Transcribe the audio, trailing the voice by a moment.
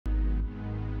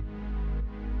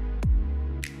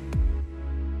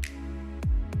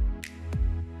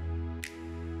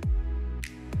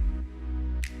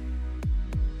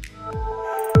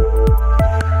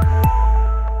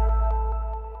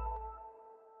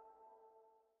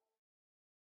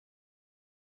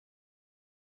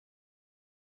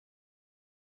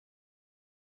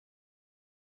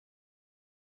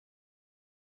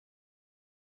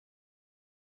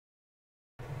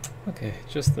Okay,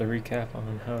 just a recap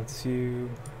on how to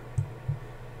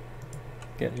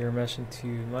get your mesh into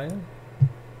Maya.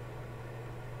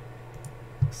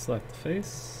 Select the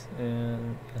face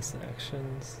and as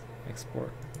actions,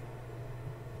 export.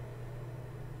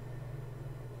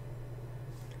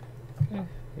 Okay,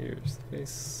 here's the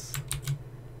face.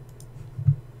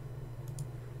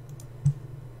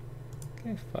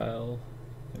 Okay, file,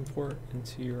 import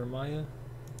into your Maya.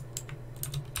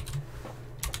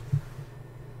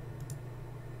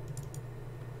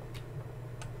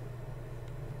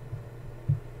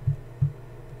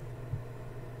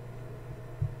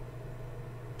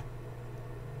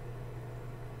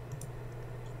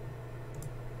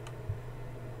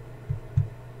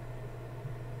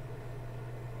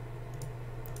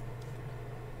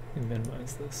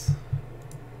 Minimize this.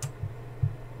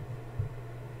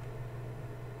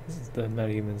 This is the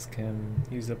MetaHumans can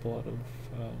use up a lot of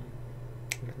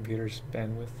the computer's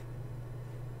bandwidth.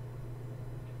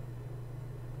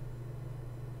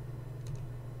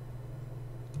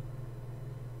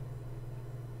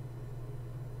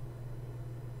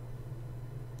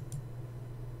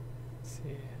 Let's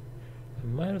see, I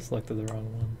might have selected the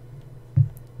wrong one.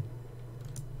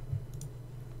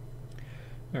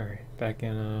 Alright, back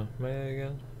in Maya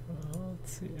again.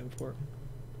 Let's see, import.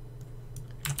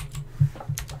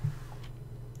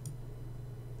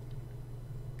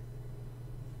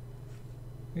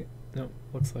 No,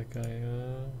 looks like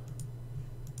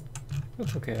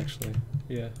that's okay actually.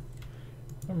 Yeah.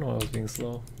 I don't know why I was being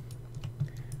slow.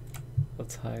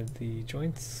 Let's hide the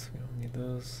joints. We don't need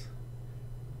those.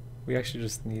 We actually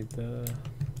just need the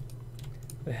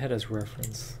head as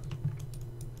reference.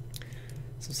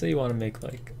 So say you want to make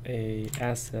like a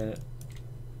asset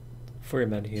for your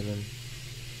MetaHuman,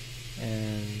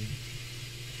 and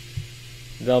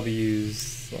that'll be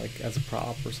used like as a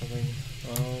prop or something.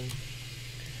 I don't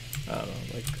know,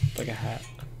 like a hat.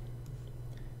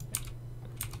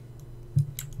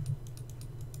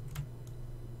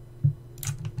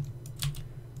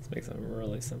 Let's make something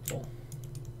really simple,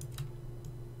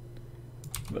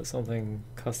 but something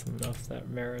custom enough that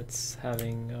merits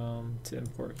having to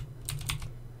import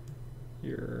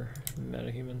your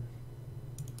MetaHuman.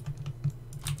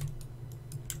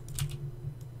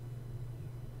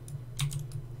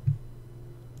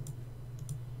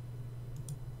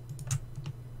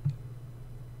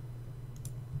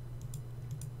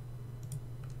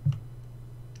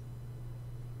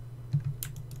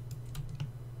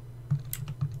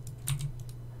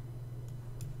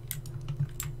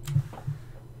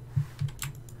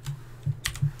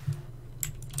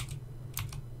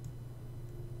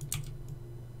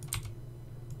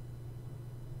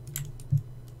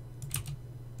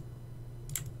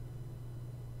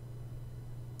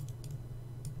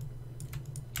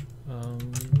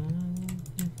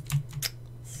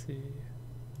 Let's see.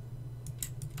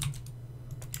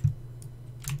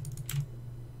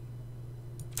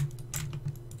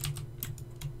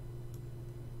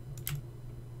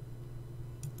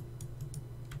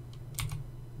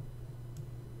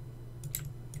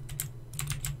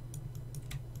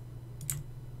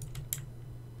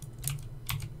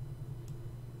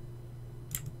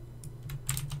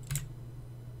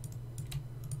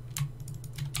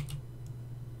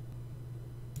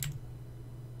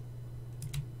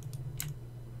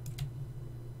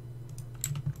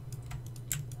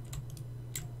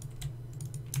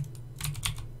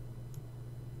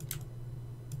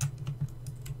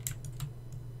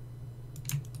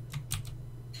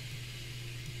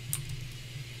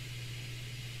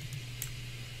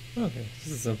 Okay,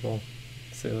 this is simple.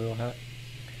 Silly little hat.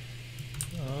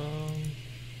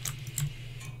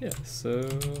 Yeah, so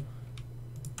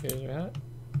here's our hat.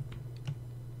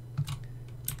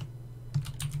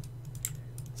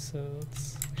 So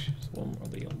let's actually just one more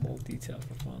little detail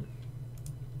for fun.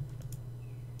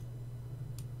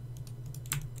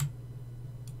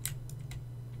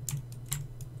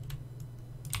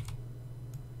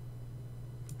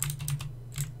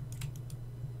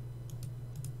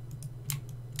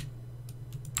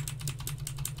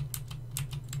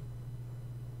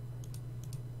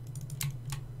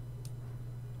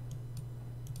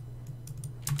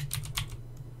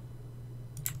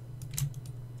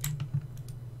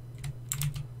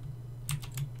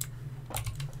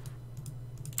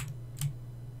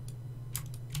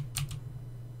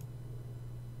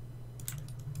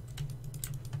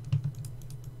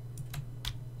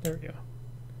 There we go.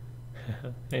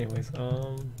 Anyways,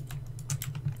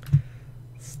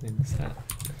 let's name this hat.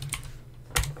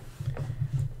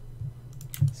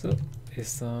 So,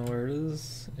 based on where it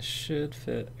is, it should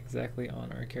fit exactly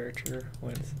on our character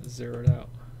when it's zeroed out.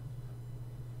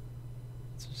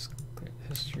 Let's just clear the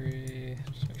history. history,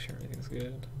 just make sure everything's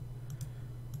good.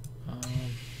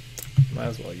 Might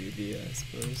as well UV, I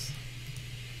suppose.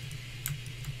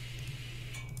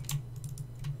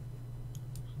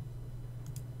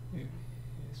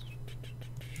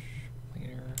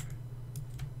 Cleaner.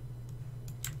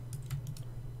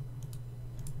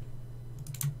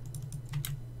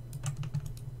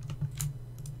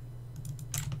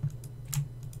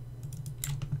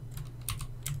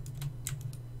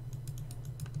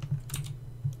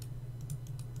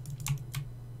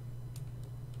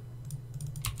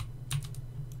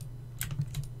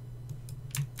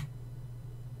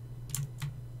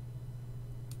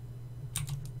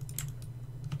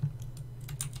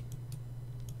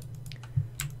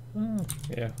 Oh,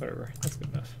 yeah, whatever. That's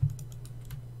good enough.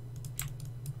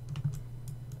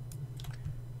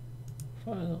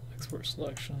 File, export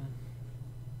selection.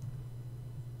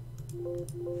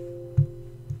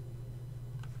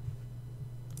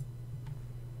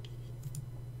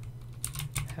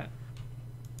 Hat.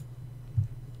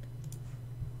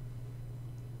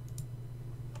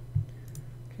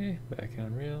 Okay, back in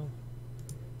Unreal.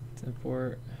 Let's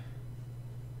import.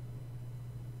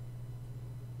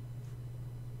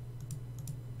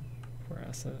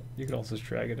 Asset. You could also just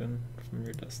drag it in from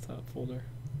your desktop folder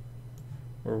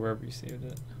or wherever you saved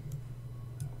it.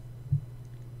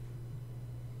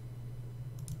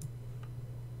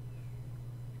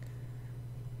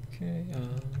 Okay,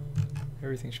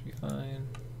 everything should be fine.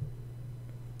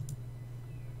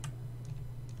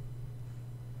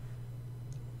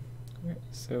 Alright,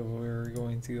 so we're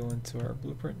going to go into our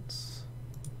blueprints.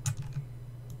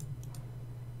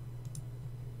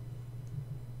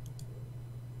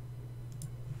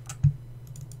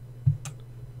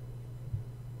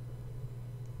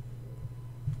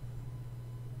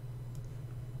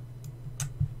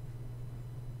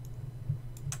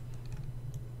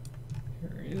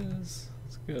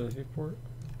 Let's go to the viewport.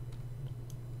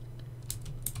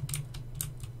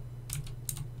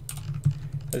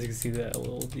 As you can see, the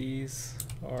LLDs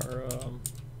are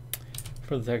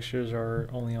for the textures are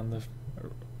only on the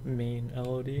main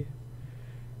LOD.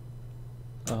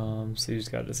 So you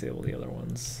just gotta disable the other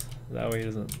ones. That way it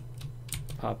doesn't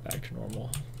pop back to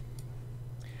normal.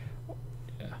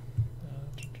 Yeah.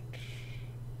 You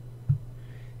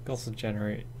can also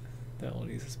generate the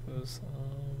LODs, I suppose.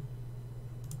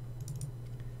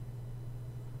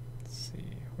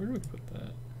 Where do we put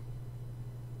that?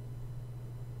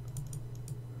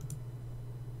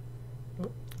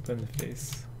 Oh, put in the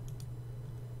face.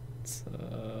 It's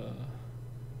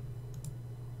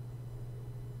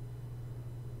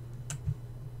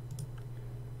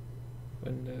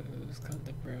Windows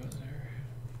content browser.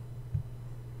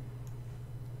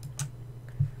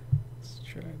 Let's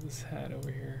drag this hat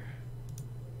over here.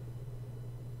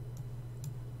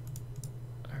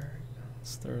 Alright,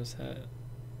 let's throw this hat.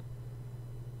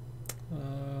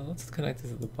 Let's connect it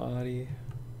to the body.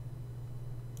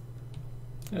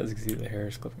 As you can see, the hair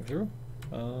is clipping through.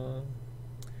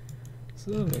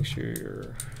 So make sure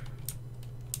your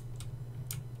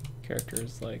character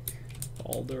is like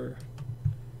Alder.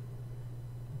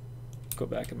 Go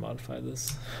back and modify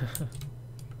this.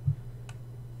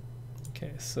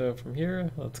 Okay, so from here,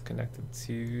 let's connect it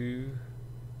to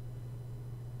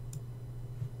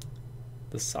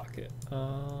the socket.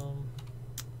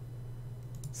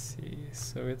 See,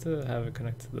 so we have to have it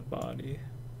connect to the body,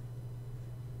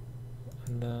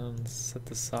 and then set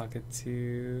the socket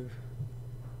to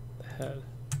the head.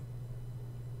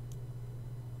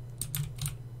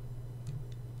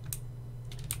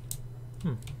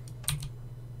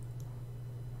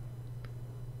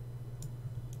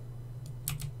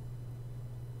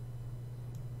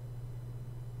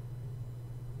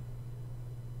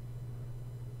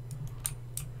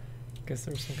 Guess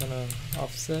there's some kind of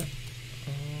offset.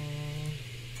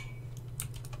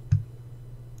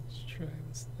 Let's drag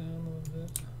this down a little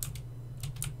bit.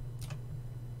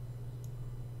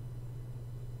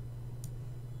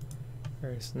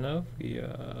 Alright, so now if we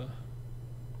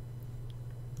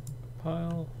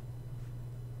pile,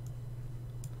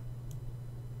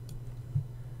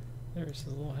 there's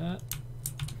his little hat.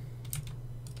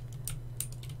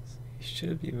 So he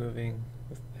should be moving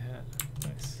with the hat.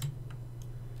 Nice.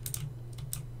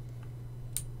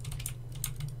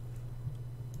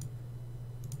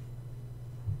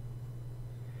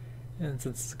 And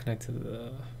since it's connected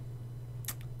to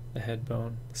the head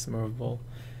bone, it's movable,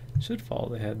 it should follow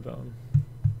the head bone.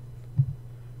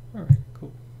 Alright,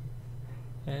 cool.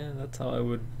 And that's how I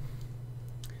would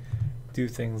do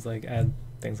things like add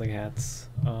things like hats.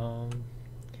 If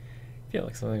you have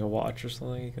like something like a watch or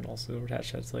something, you can also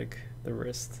attach that to like the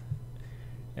wrist,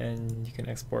 and you can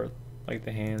export like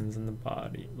the hands and the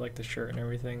body, like the shirt and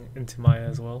everything, into Maya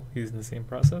as well, using the same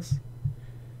process.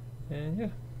 And yeah,